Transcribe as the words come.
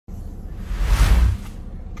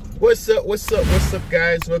What's up,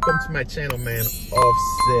 guys? Welcome to my channel, man.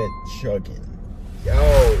 Offset Trucking.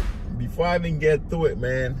 Yo, before I even get to it,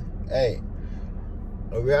 man, hey,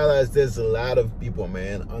 I realize there's a lot of people,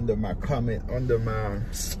 man, under my comment, on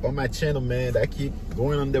my channel, man, that keep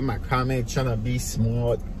going under my comment, trying to be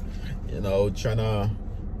smart, you know, trying to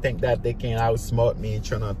think that they can outsmart me,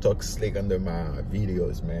 trying to talk slick under my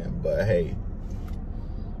videos, man. But hey,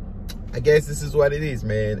 I guess this is what it is,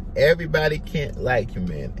 man. Everybody can't like you,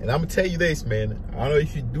 man. And I'm gonna tell you this, man. I don't know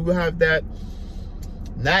if you do have that.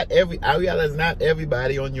 I realize not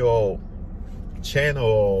everybody on your channel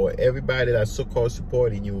or everybody that's so-called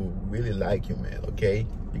supporting you really like you, man. Okay,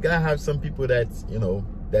 you gotta have some people that's, you know,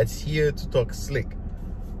 that's here to talk slick.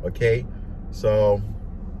 Okay, so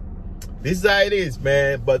this is how it is,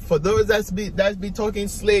 man. But for those that's be talking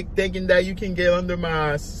slick, thinking that you can get under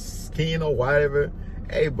my skin or whatever,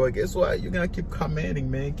 hey, but guess what? You're gonna keep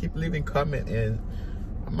commenting, man. Keep leaving comment, and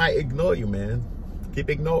I might ignore you, man. Keep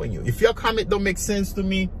ignoring you. If your comment don't make sense to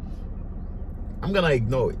me, I'm gonna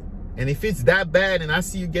ignore it. And if it's that bad and I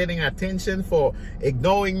see you getting attention for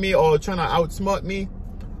ignoring me or trying to outsmart me,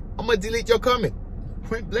 I'm gonna delete your comment.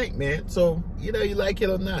 Point blank, man. So either you like it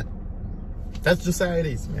or not. That's just how it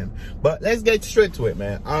is, man. But let's get straight to it,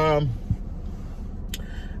 man. I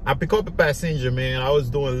pick up a passenger, man. I was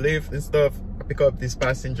doing Lyft and stuff. I pick up this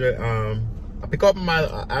passenger. I pick up him at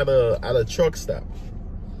a truck stop.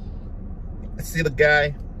 I see the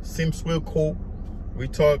guy, seems real cool. We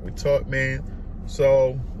talk, man.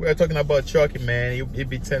 So we are talking about trucking, man. He'd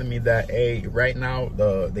be telling me that, hey, right now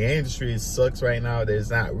the industry sucks right now.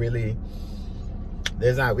 There's not really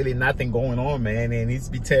nothing going on, man. And he's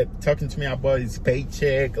be talking to me about his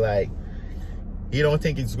paycheck, like he don't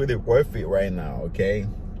think it's really worth it right now. Okay,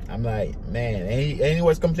 I'm like, man, and he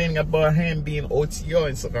was complaining about him being OTO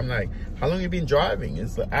and stuff. I'm like, how long you been driving?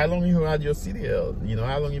 It's like, how long you had your CDL? You know,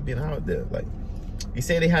 how long you been out there? Like, he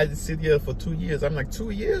said he had the CDL for 2 years. I'm like, 2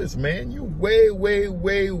 years, man? You way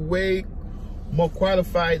more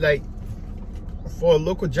qualified, like, for a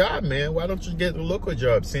local job, man. Why don't you get a local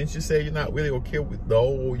job, since you say you're not really okay with the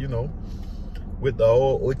whole, you know, with the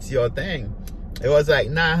whole OTO thing? It was like,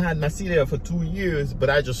 nah, I had my CDL for 2 years, but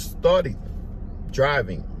I just started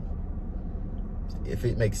driving, if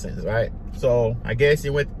it makes sense, right? So I guess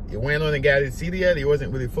he went on and got his CDL. He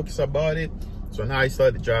wasn't really focused about it, so now he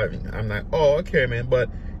started driving. I'm like, oh, okay, man. But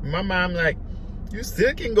in my mind, I'm like, you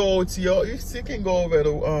still can go OTO, you still can go over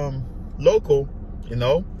to local, you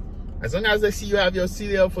know, as long as they see you have your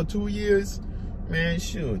CDL for 2 years, man.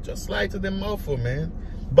 Shoot, just slide to them muffle, man.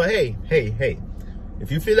 But hey,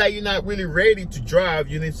 if you feel like you're not really ready to drive,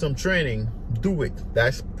 you need some training, do it.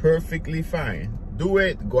 That's perfectly fine. Do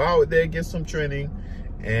it. Go out there, get some training.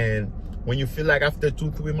 And when you feel like after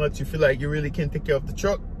 2-3 months, you feel like you really can take care of the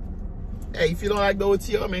truck, hey, if you don't like the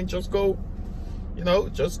OTO, man, just go, you know,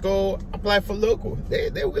 just go apply for local.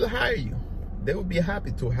 They will hire you. They will be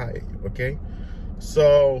happy to hire you, okay?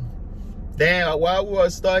 So then while we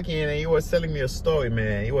was talking, and he was telling me a story,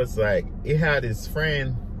 man, he was like, he had his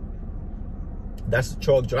friend that's a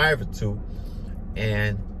truck driver too,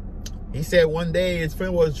 and he said one day his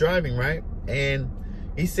friend was driving, right? And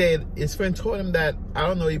he said his friend told him that, I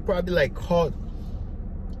don't know, he probably like caught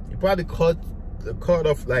in front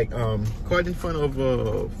of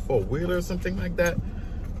a four-wheeler or something like that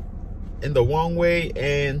in the wrong way.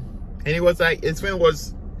 And he was like, his friend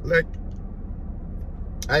was like,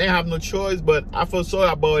 I didn't have no choice, but I felt sorry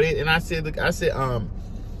about it. And I said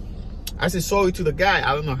sorry to the guy.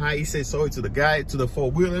 I don't know how he said sorry to the guy, to the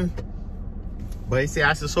four-wheeler, but he said,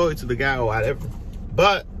 I said sorry to the guy or whatever.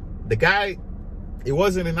 But the guy, it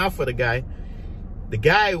wasn't enough for the guy. The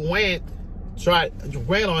guy went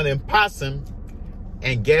on and passed him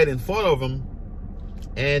and get in front of him.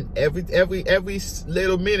 And every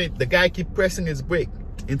little minute, the guy keep pressing his brake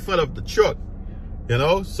in front of the truck, you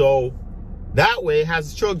know? So that way,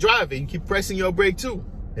 as the truck driver, you keep pressing your brake too.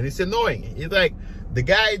 And it's annoying. It's like the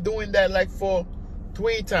guy doing that like for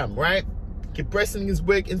 3 times, right? Keep pressing his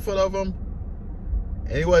brake in front of him.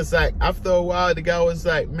 And it was like, after a while, the guy was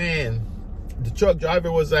like, man, the truck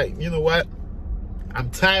driver was like, you know what?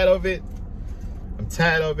 I'm tired of it. I'm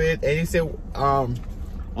tired of it. And he said, on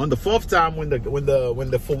the 4th time, when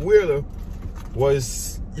the four-wheeler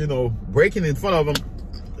was, you know, braking in front of him,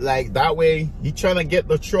 like that way, he trying to get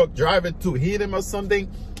the truck driver to hit him or something.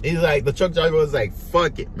 He's like, the truck driver was like,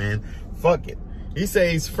 fuck it, man, fuck it. He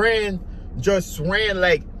said his friend just ran,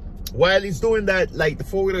 like, while he's doing that, like the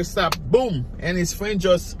four-wheeler stopped, boom, and his friend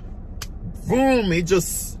just, boom, he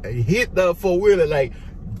just hit the four-wheeler, like,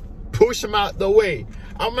 push him out the way.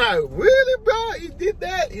 I'm like, really, bro? He did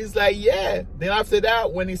that? He's like, yeah. Then after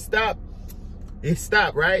that, when he stopped, he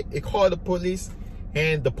stopped, right? He called the police,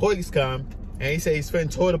 and the police come, and he said his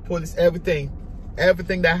friend told the police everything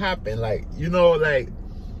that happened. Like, you know, like,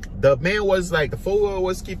 the man was like, the four-wheeler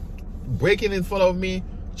was keep braking in front of me,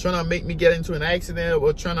 trying to make me get into an accident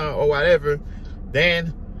or whatever.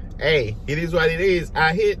 Then, hey, it is what it is.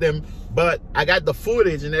 I hit them, but I got the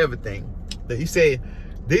footage and everything. He said,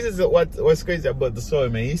 this is what's crazy about the story,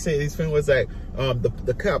 man. He said his friend was like,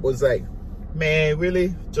 the cop was like, man,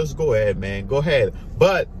 really? Just go ahead, man. Go ahead.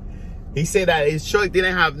 But he said that his truck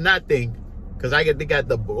didn't have nothing. Because they got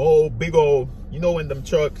the big old, you know when them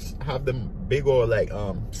trucks have them big old, like,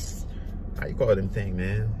 how you call them thing,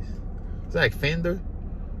 man? It's like fender.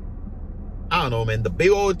 I don't know, man. The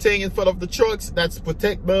big old thing in front of the trucks that's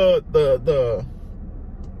protect the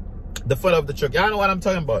front of the truck. Y'all know what I'm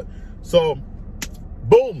talking about. So,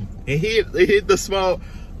 boom, he hit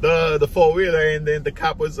the four-wheeler, and then the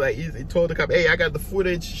cop was like, he told the cop, hey, I got the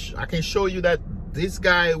footage. I can show you that this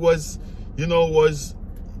guy was, you know, was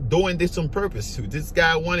doing this on purpose. This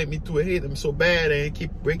guy wanted me to hit him so bad, and he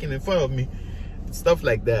keep breaking in front of me, stuff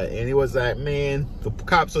like that. And he was like, man, the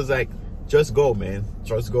cops was like, just go, man,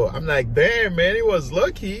 just go. I'm like, damn, man, he was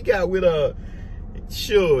lucky he got with a,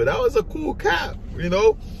 sure, that was a cool cop, you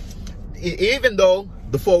know. Even though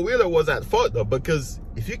the four-wheeler was at fault though, because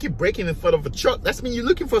if you keep braking in front of a truck, that's mean you're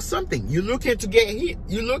looking for something. You're looking to get hit.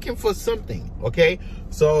 You're looking for something, okay?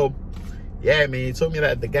 So, yeah, man, he told me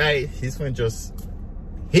that the guy, his friend just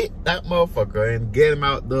hit that motherfucker and get him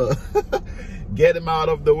out the, get him out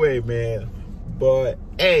of the way, man. But,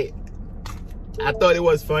 hey, I thought it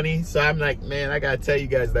was funny, so I'm like, man, I gotta tell you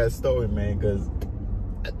guys that story, man, because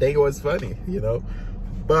I think it was funny, you know.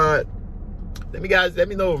 But let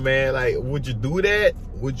me know, man, like, would you do that?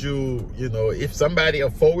 Would you, you know, if somebody, a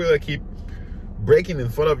four-wheeler keep braking in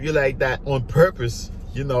front of you like that on purpose,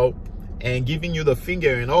 you know, and giving you the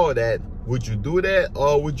finger and all that, would you do that?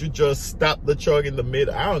 Or would you just stop the truck in the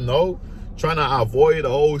middle? I don't know, trying to avoid the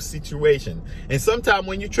whole situation. And sometimes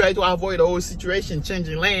when you try to avoid the whole situation,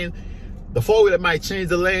 changing lane, the four-wheeler might change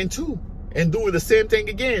the lane too and do the same thing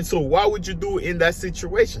again. So what would you do in that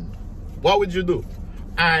situation? What would you do?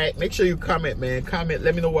 All right, make sure you comment, man. Comment,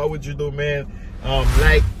 let me know what would you do, man.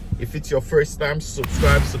 Like, if it's your first time,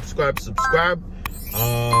 subscribe.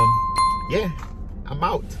 Yeah, I'm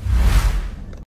out.